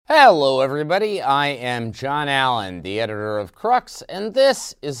Hello, everybody. I am John Allen, the editor of Crux, and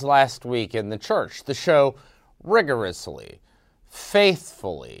this is Last Week in the Church, the show rigorously,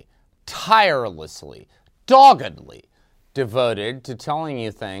 faithfully, tirelessly, doggedly devoted to telling you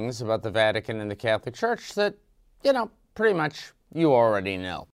things about the Vatican and the Catholic Church that, pretty much you already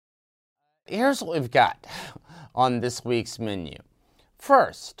know. Here's what we've got on this week's menu.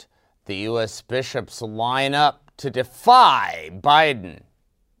 First, the U.S. bishops line up to defy Biden.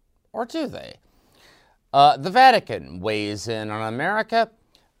 Or do they? The Vatican weighs in on America,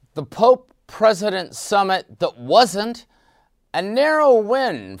 the Pope-President summit that wasn't, a narrow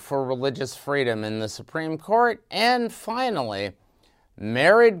win for religious freedom in the Supreme Court, and finally,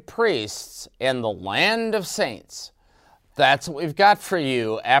 married priests and the land of saints. That's what we've got for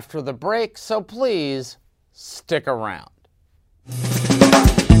you after the break, so please stick around.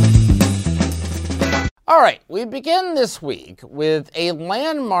 All right, we begin this week with a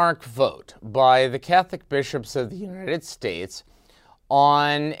landmark vote by the Catholic bishops of the United States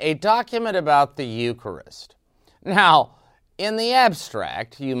on a document about the Eucharist. Now, in the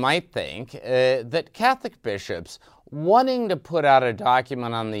abstract, you might think that Catholic bishops wanting to put out a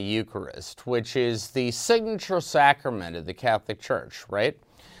document on the Eucharist, which is the signature sacrament of the Catholic Church, right?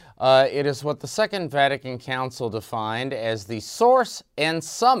 It is what the Second Vatican Council defined as the source and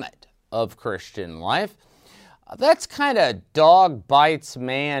summit of Christian life. That's kind of dog bites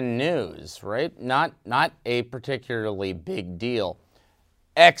man news, right? Not a particularly big deal,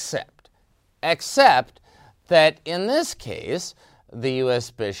 except that in this case, the U.S.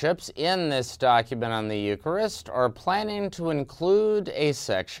 bishops in this document on the Eucharist are planning to include a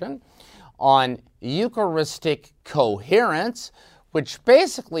section on Eucharistic coherence, which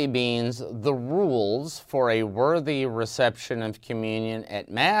basically means the rules for a worthy reception of communion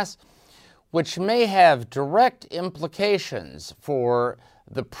at Mass, which may have direct implications for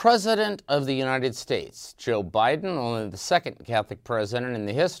the President of the United States, Joe Biden, only the second Catholic president in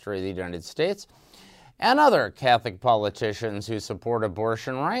the history of the United States, and other Catholic politicians who support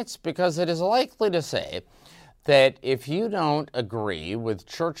abortion rights, because it is likely to say that if you don't agree with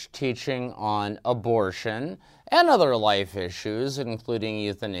church teaching on abortion and other life issues, including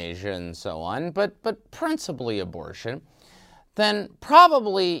euthanasia and so on, but principally abortion, then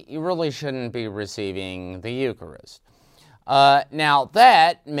probably you really shouldn't be receiving the Eucharist. Now,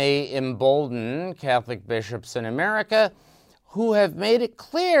 that may embolden Catholic bishops in America who have made it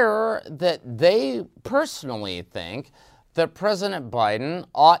clear that they personally think that President Biden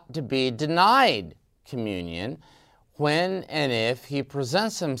ought to be denied communion when and if he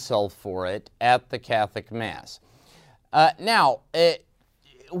presents himself for it at the Catholic Mass.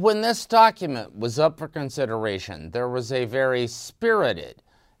 When this document was up for consideration, there was a very spirited,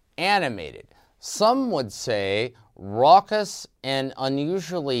 animated, some would say raucous and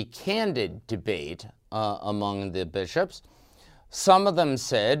unusually candid debate among the bishops. Some of them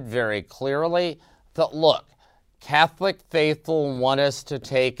said very clearly that, look, Catholic faithful want us to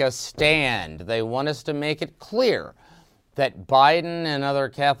take a stand. They want us to make it clear that Biden and other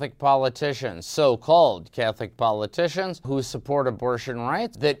Catholic politicians, so-called Catholic politicians who support abortion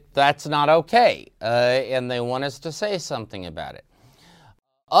rights, that's not okay, and they want us to say something about it.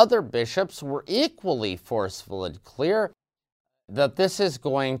 Other bishops were equally forceful and clear that this is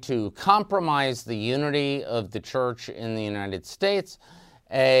going to compromise the unity of the Church in the United States,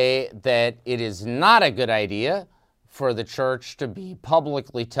 that it is not a good idea for the Church to be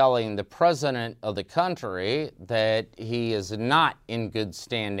publicly telling the President of the country that he is not in good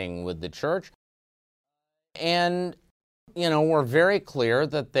standing with the Church. And, we're very clear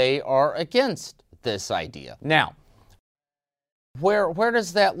that they are against this idea. Now, where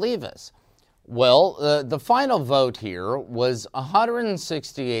does that leave us? Well, the final vote here was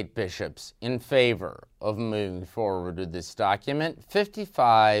 168 bishops in favor of moving forward with this document,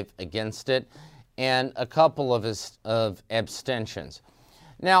 55 against it, and a couple of abstentions.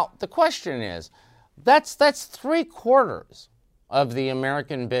 Now, the question is, that's 3/4 of the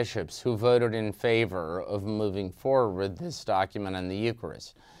American bishops who voted in favor of moving forward with this document on the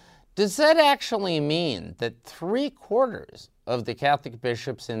Eucharist. Does that actually mean that 3/4 of the Catholic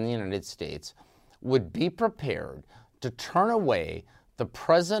bishops in the United States would be prepared to turn away the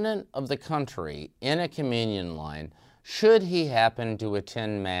President of the country in a communion line should he happen to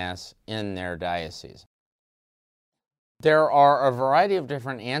attend Mass in their diocese? There are a variety of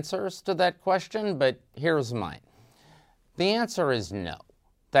different answers to that question, but here's mine. The answer is no.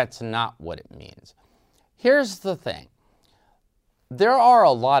 That's not what it means. Here's the thing. There are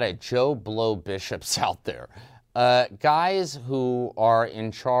a lot of Joe Blow bishops out there, guys who are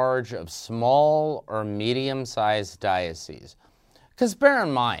in charge of small or medium-sized dioceses, Because bear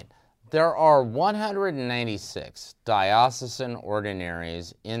in mind, there are 196 diocesan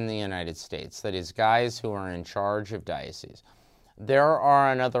ordinaries in the United States, that is, guys who are in charge of dioceses. There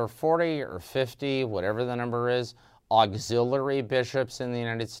are another 40 or 50, whatever the number is, auxiliary bishops in the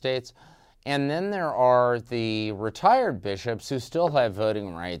United States. And then there are the retired bishops who still have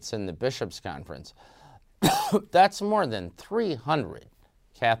voting rights in the Bishops' Conference. That's more than 300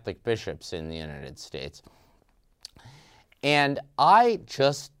 Catholic bishops in the United States. And I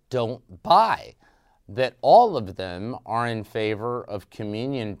just don't buy that all of them are in favor of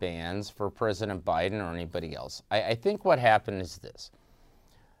communion bans for President Biden or anybody else. I think what happened is this.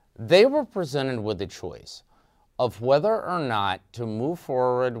 They were presented with a choice of whether or not to move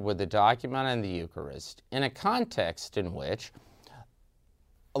forward with the document on the Eucharist in a context in which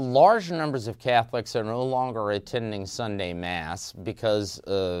large numbers of Catholics are no longer attending Sunday Mass because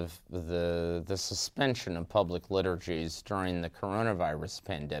of the suspension of public liturgies during the coronavirus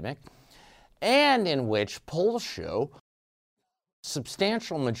pandemic, and in which polls show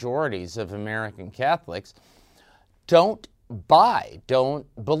substantial majorities of American Catholics don't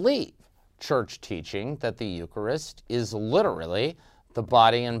believe church teaching that the Eucharist is literally the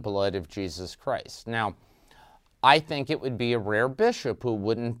body and blood of Jesus Christ. Now, I think it would be a rare bishop who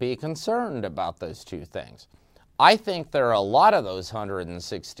wouldn't be concerned about those two things. I think there are a lot of those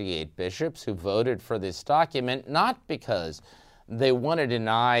 168 bishops who voted for this document not because they want to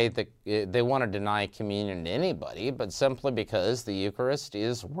deny communion to anybody, but simply because the Eucharist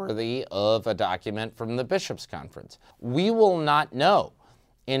is worthy of a document from the Bishops' Conference. We will not know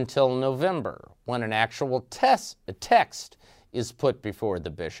until November, when an actual text is put before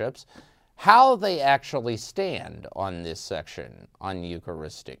the bishops, how they actually stand on this section on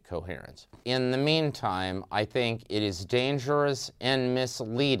Eucharistic coherence. In the meantime, I think it is dangerous and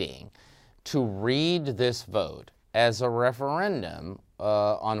misleading to read this vote as a referendum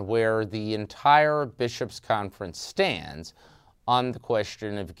on where the entire Bishops' Conference stands on the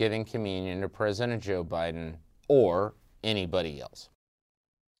question of giving communion to President Joe Biden or anybody else.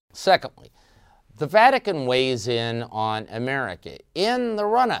 Secondly, the Vatican weighs in on America in the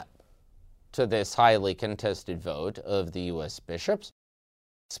run-up to this highly contested vote of the U.S. bishops.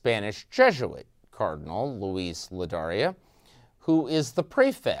 Spanish Jesuit Cardinal Luis Ladaria, who is the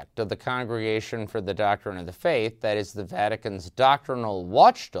prefect of the Congregation for the Doctrine of the Faith, that is the Vatican's doctrinal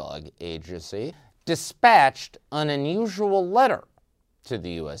watchdog agency, dispatched an unusual letter to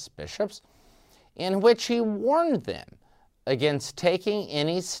the U.S. bishops in which he warned them against taking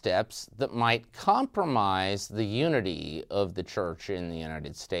any steps that might compromise the unity of the Church in the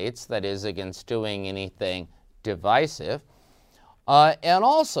United States, that is, against doing anything divisive, and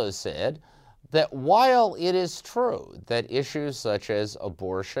also said that while it is true that issues such as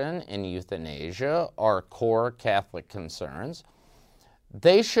abortion and euthanasia are core Catholic concerns,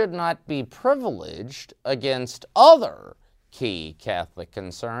 they should not be privileged against other key Catholic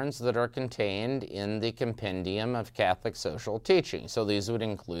concerns that are contained in the compendium of Catholic social teaching. So these would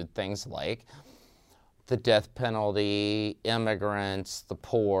include things like the death penalty, immigrants, the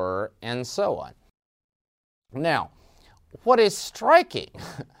poor, and so on. Now, what is striking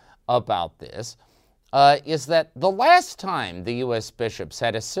about this is that the last time the U.S. bishops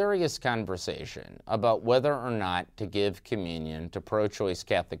had a serious conversation about whether or not to give communion to pro-choice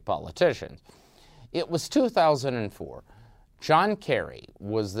Catholic politicians, it was 2004. John Kerry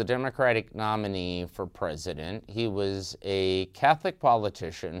was the Democratic nominee for president. He was a Catholic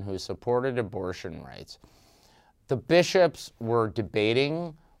politician who supported abortion rights. The bishops were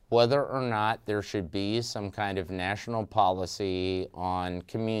debating whether or not there should be some kind of national policy on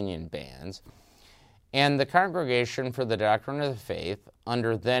communion bans. And the Congregation for the Doctrine of the Faith,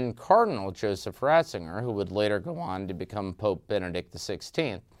 under then Cardinal Joseph Ratzinger, who would later go on to become Pope Benedict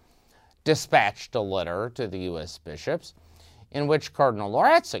XVI, dispatched a letter to the U.S. bishops in which Cardinal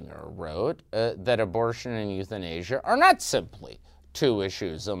Ratzinger wrote that abortion and euthanasia are not simply two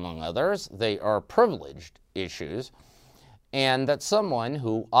issues among others, they are privileged issues, and that someone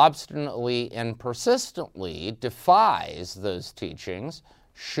who obstinately and persistently defies those teachings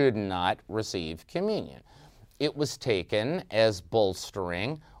should not receive communion. It was taken as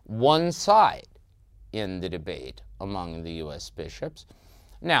bolstering one side in the debate among the U.S. bishops.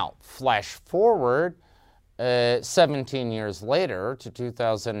 Now, flash forward 17 years later to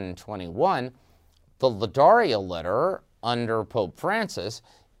 2021, the Ladaria letter under Pope Francis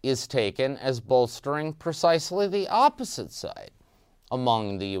is taken as bolstering precisely the opposite side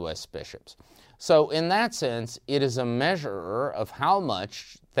among the U.S. bishops. So in that sense, it is a measure of how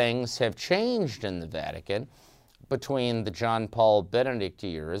much things have changed in the Vatican between the John Paul Benedict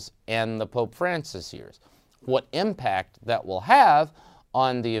years and the Pope Francis years. what impact that will have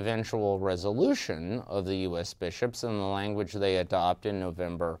on the eventual resolution of the U.S. bishops and the language they adopt in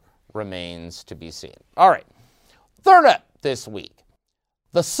November remains to be seen. All right, third up this week,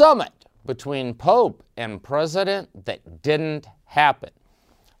 the summit between Pope and President that didn't happen.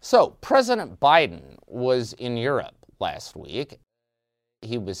 So President Biden was in Europe last week.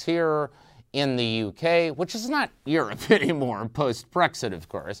 He was here in the UK, which is not Europe anymore, post-Brexit, of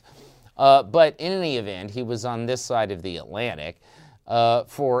course. But in any event, he was on this side of the Atlantic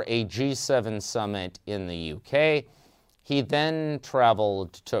for a G7 summit in the UK. He then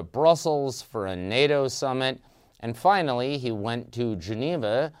traveled to Brussels for a NATO summit. And finally, he went to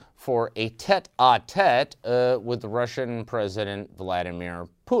Geneva for a tete-a-tete with Russian President Vladimir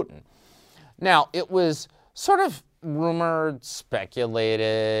Putin. Now, it was sort of rumored,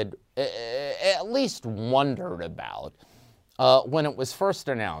 speculated, at least wondered about when it was first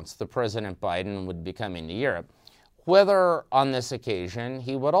announced that President Biden would be coming to Europe, whether on this occasion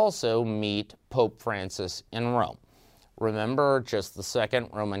he would also meet Pope Francis in Rome. Remember, just the second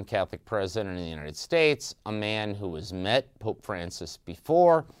Roman Catholic president in the United States, a man who has met Pope Francis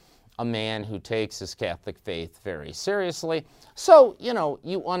before, a man who takes his Catholic faith very seriously. So,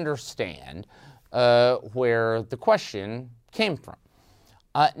 you understand where the question came from.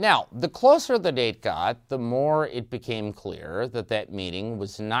 Now, the closer the date got, the more it became clear that that meeting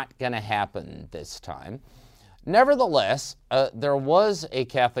was not going to happen this time. Nevertheless, there was a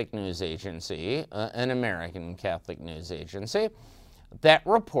Catholic news agency, an American Catholic news agency, that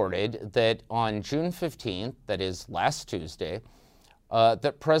reported that on June 15th, that is last Tuesday,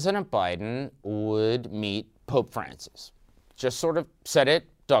 that President Biden would meet Pope Francis. Just sort of said it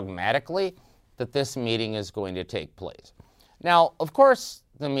dogmatically that this meeting is going to take place. Now, of course,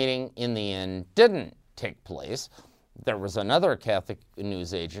 the meeting in the end didn't take place. There was another Catholic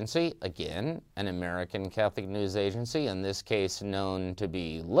news agency, again, an American Catholic news agency, in this case known to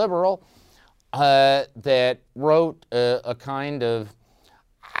be liberal, that wrote a kind of,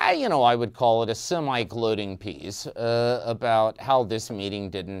 I would call it a semi-gloating piece about how this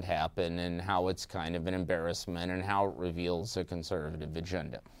meeting didn't happen and how it's kind of an embarrassment and how it reveals a conservative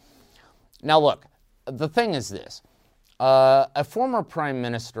agenda. Now look, the thing is this. A former Prime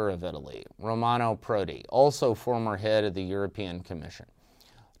Minister of Italy, Romano Prodi, also former head of the European Commission,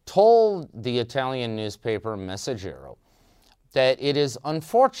 told the Italian newspaper Messaggero that it is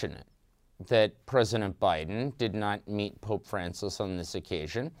unfortunate that President Biden did not meet Pope Francis on this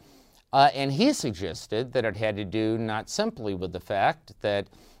occasion, and he suggested that it had to do not simply with the fact that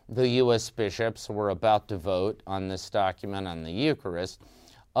the U.S. bishops were about to vote on this document on the Eucharist,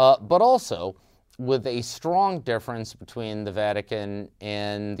 but also with a strong difference between the Vatican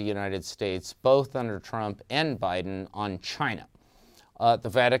and the United States, both under Trump and Biden, on China. The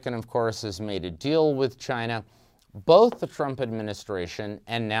Vatican, of course, has made a deal with China. Both the Trump administration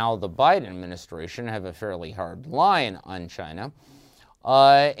and now the Biden administration have a fairly hard line on China.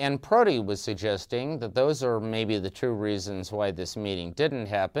 And Prodi was suggesting that those are maybe the two reasons why this meeting didn't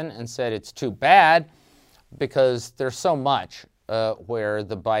happen, and said it's too bad because there's so much where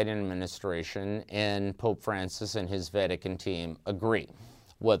the Biden administration and Pope Francis and his Vatican team agree,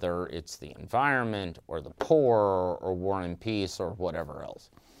 whether it's the environment or the poor or war and peace or whatever else.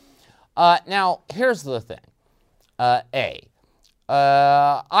 Now, here's the thing. I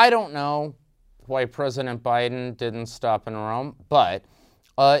don't know why President Biden didn't stop in Rome, but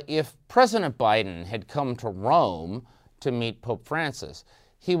if President Biden had come to Rome to meet Pope Francis,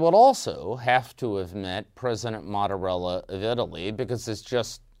 he would also have to have met President Mattarella of Italy, because it's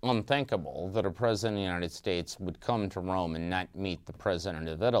just unthinkable that a president of the United States would come to Rome and not meet the president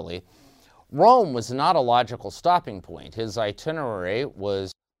of Italy. Rome was not a logical stopping point. His itinerary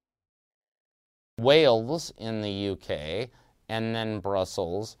was Wales in the UK, and then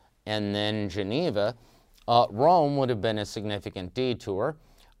Brussels, and then Geneva. Rome would have been a significant detour.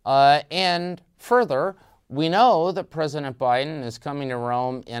 And further, we know that President Biden is coming to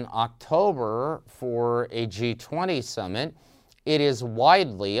Rome in October for a G20 summit. It is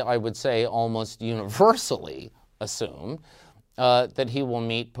widely, I would say almost universally, assumed that he will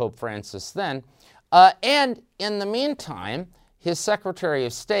meet Pope Francis then. And in the meantime, his Secretary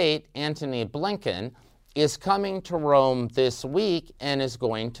of State, Antony Blinken, is coming to Rome this week and is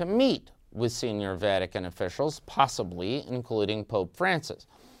going to meet with senior Vatican officials, possibly including Pope Francis.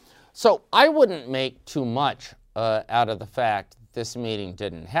 So I wouldn't make too much out of the fact that this meeting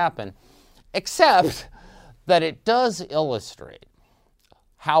didn't happen, except that it does illustrate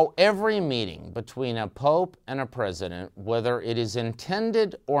how every meeting between a pope and a president, whether it is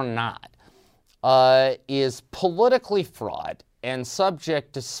intended or not, is politically fraught and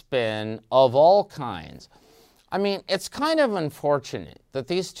subject to spin of all kinds, I mean, it's kind of unfortunate that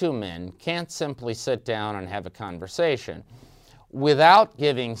these two men can't simply sit down and have a conversation without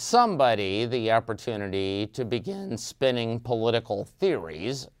giving somebody the opportunity to begin spinning political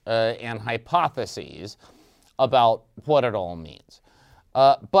theories and hypotheses about what it all means.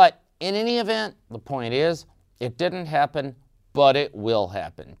 But in any event, the point is, it didn't happen, but it will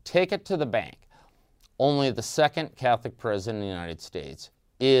happen. Take it to the bank. Only the second Catholic president of the United States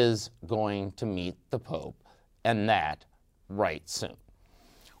is going to meet the Pope, and that right soon.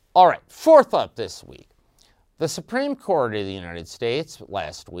 All right, fourth up this week. The Supreme Court of the United States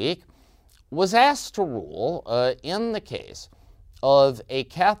last week was asked to rule in the case of a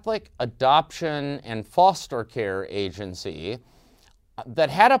Catholic adoption and foster care agency that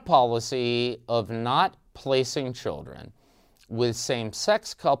had a policy of not placing children with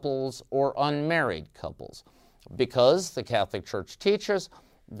same-sex couples or unmarried couples, because the Catholic Church teaches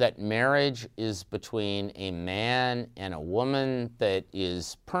that marriage is between a man and a woman that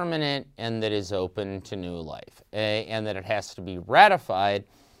is permanent and that is open to new life, and that it has to be ratified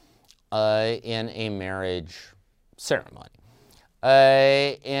in a marriage ceremony.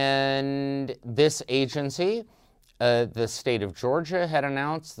 And this agency, the state of Georgia, had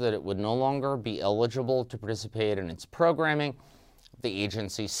announced that it would no longer be eligible to participate in its programming. The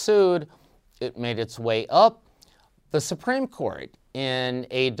agency sued. It made its way up. The Supreme Court, in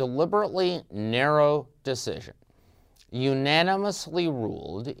a deliberately narrow decision, unanimously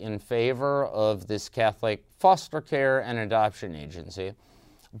ruled in favor of this Catholic foster care and adoption agency,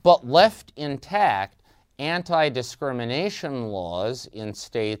 but left intact anti-discrimination laws in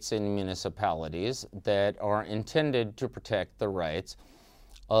states and municipalities that are intended to protect the rights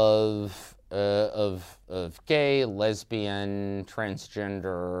of gay, lesbian,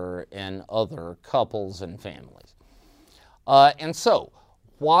 transgender, and other couples and families. And so,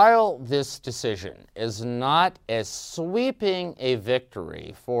 while this decision is not as sweeping a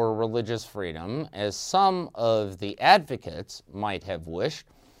victory for religious freedom as some of the advocates might have wished,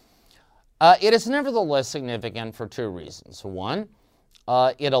 it is nevertheless significant for two reasons. One,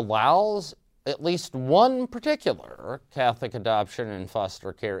 it allows at least one particular Catholic adoption and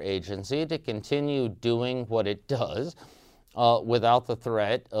foster care agency to continue doing what it does without the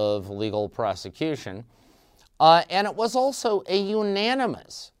threat of legal prosecution. And it was also a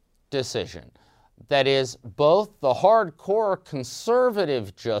unanimous decision. That is, both the hardcore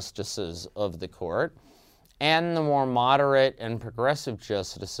conservative justices of the court and the more moderate and progressive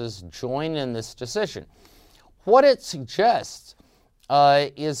justices join in this decision. What it suggests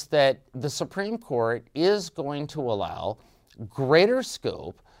is that the Supreme Court is going to allow greater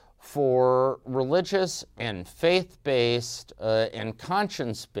scope for religious and faith-based and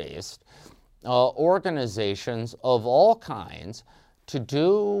conscience-based organizations of all kinds to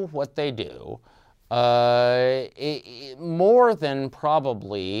do what they do, more than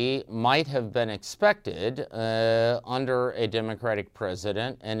probably might have been expected under a Democratic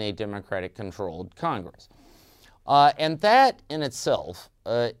president and a Democratic-controlled Congress. And that in itself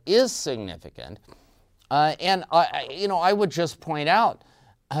is significant. And I would just point out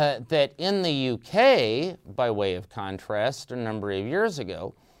that in the UK, by way of contrast, a number of years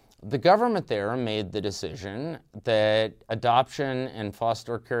ago, the government there made the decision that adoption and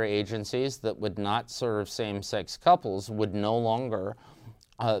foster care agencies that would not serve same-sex couples would no longer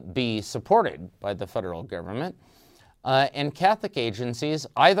be supported by the federal government. And Catholic agencies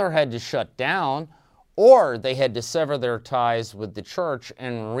either had to shut down or they had to sever their ties with the church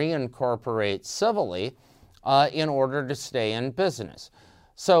and reincorporate civilly in order to stay in business.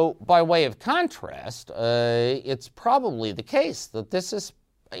 So by way of contrast, it's probably the case that this is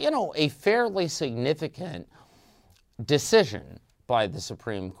a fairly significant decision by the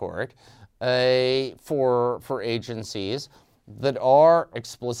Supreme Court for agencies that are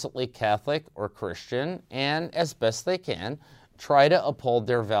explicitly Catholic or Christian and, as best they can, try to uphold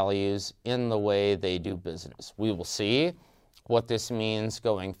their values in the way they do business. We will see what this means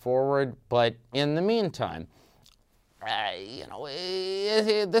going forward, but in the meantime,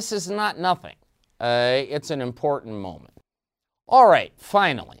 this is not nothing. It's an important moment. All right,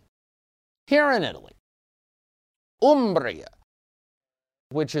 finally, here in Italy, Umbria,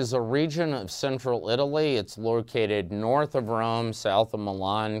 which is a region of central Italy. It's located north of Rome, south of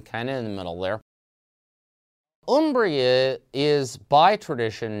Milan, kind of in the middle there. Umbria is by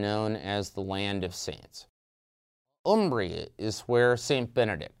tradition known as the land of saints. Umbria is where St.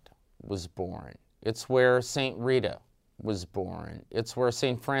 Benedict was born. It's where St. Rita was born. It's where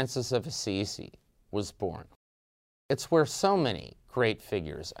St. Francis of Assisi was born. It's where so many great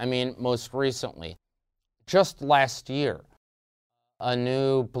figures, most recently, just last year, a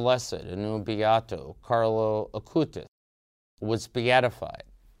new blessed, a new beato, Carlo Acutis, was beatified.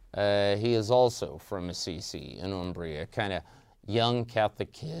 He is also from Assisi in Umbria, kind of young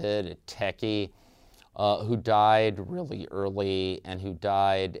Catholic kid, a techie, who died really early and who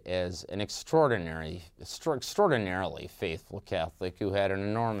died as an extraordinarily faithful Catholic who had an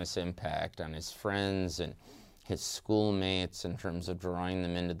enormous impact on his friends and his schoolmates in terms of drawing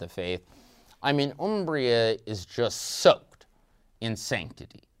them into the faith. I mean, Umbria is just soaked in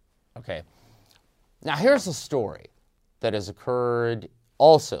sanctity, okay? Now, here's a story that has occurred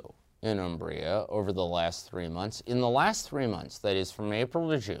also in Umbria over the last 3 months. In the last 3 months, that is from April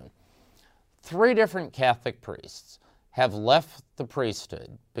to June, 3 different Catholic priests have left the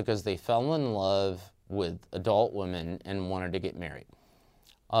priesthood because they fell in love with adult women and wanted to get married.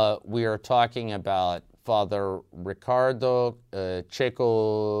 We are talking about Father Riccardo Cecobelli.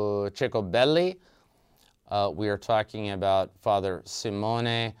 We are talking about Father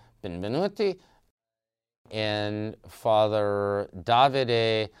Simone Benvenuti and Father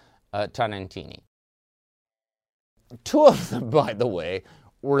Davide Tanantini. 2 of them, by the way,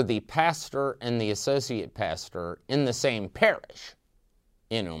 were the pastor and the associate pastor in the same parish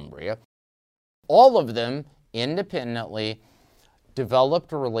in Umbria. All of them independently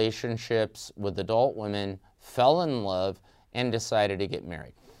developed relationships with adult women, fell in love, and decided to get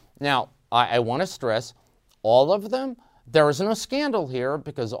married. Now, I want to stress, all of them, there is no scandal here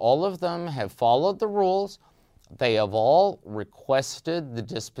because all of them have followed the rules. They have all requested the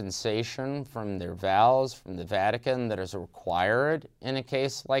dispensation from their vows from the Vatican that is required in a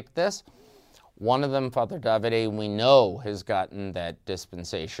case like this. One of them, Father Davide, we know has gotten that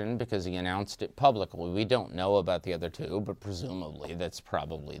dispensation because he announced it publicly. We don't know about the other 2, but presumably that's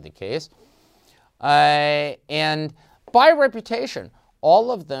probably the case. And by reputation,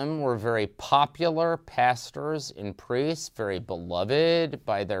 all of them were very popular pastors and priests, very beloved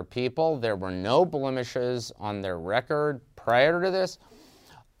by their people. There were no blemishes on their record prior to this.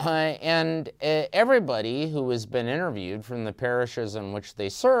 And everybody who has been interviewed from the parishes in which they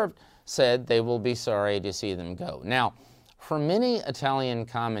served said they will be sorry to see them go. Now, for many Italian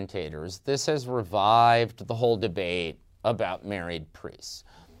commentators, this has revived the whole debate about married priests.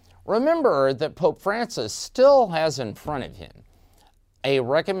 Remember that Pope Francis still has in front of him a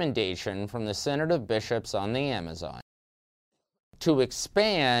recommendation from the Synod of Bishops on the Amazon to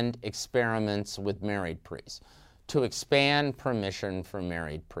expand experiments with married priests, to expand permission for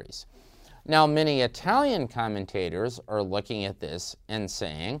married priests. Now, many Italian commentators are looking at this and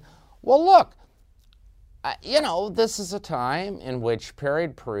saying, well, look, this is a time in which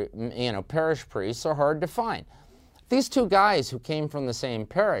parish priests are hard to find. These 2 guys who came from the same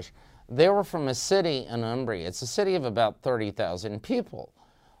parish, they were from a city in Umbria. It's a city of about 30,000 people.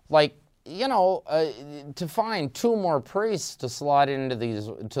 To find 2 more priests to slot into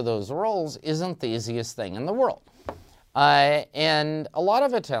those roles isn't the easiest thing in the world. And a lot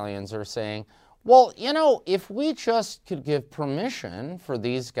of Italians are saying, well, if we just could give permission for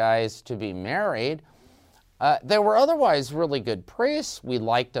these guys to be married, they were otherwise really good priests. We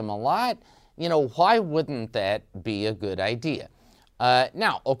liked them a lot. Why wouldn't that be a good idea?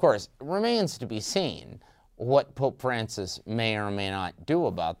 Now, of course, it remains to be seen what Pope Francis may or may not do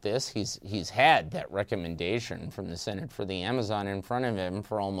about this. He's had that recommendation from the Synod for the Amazon in front of him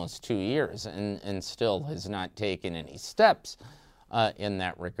for almost 2 years and still has not taken any steps in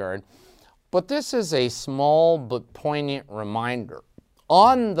that regard. But this is a small but poignant reminder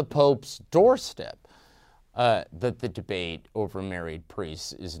on the Pope's doorstep that the debate over married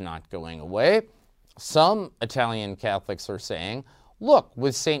priests is not going away. Some Italian Catholics are saying, look,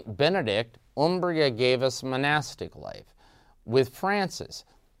 with St. Benedict, Umbria gave us monastic life. With Francis,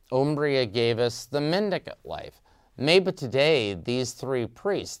 Umbria gave us the mendicant life. Maybe today, these 3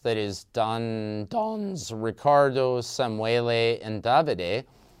 priests, that is, Dons Riccardo, Samuele, and Davide,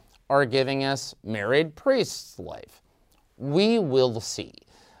 are giving us married priests' life. We will see.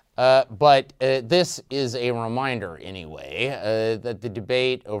 But this is a reminder, anyway, that the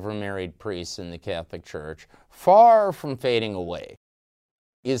debate over married priests in the Catholic Church, far from fading away,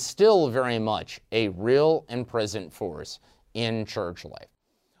 is still very much a real and present force in church life.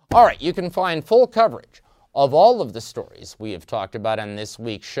 All right, you can find full coverage of all of the stories we have talked about on this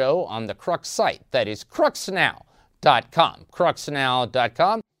week's show on the Crux site. That is cruxnow.com.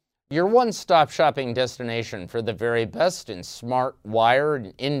 Cruxnow.com, your one-stop shopping destination for the very best in smart,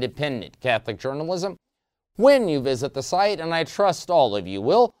 wired, independent Catholic journalism. When you visit the site, and I trust all of you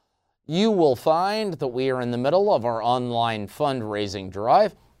will find that we are in the middle of our online fundraising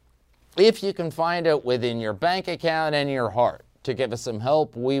drive. If you can find it within your bank account and your heart to give us some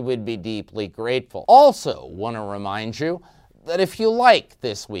help, we would be deeply grateful. Also, want to remind you that if you like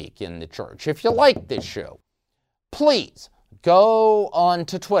This Week in the Church, if you like this show, please go on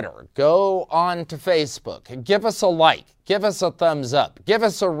to Twitter, go on to Facebook, give us a like, give us a thumbs up, give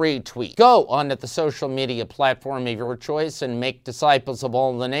us a retweet. Go on to the social media platform of your choice and make disciples of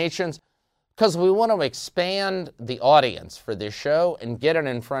all the nations, because we want to expand the audience for this show and get it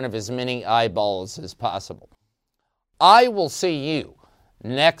in front of as many eyeballs as possible. I will see you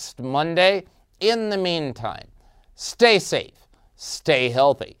next Monday. In the meantime, stay safe, stay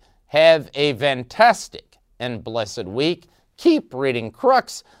healthy, have a fantastic and blessed week. Keep reading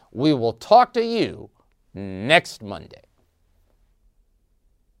Crux. We will talk to you next Monday.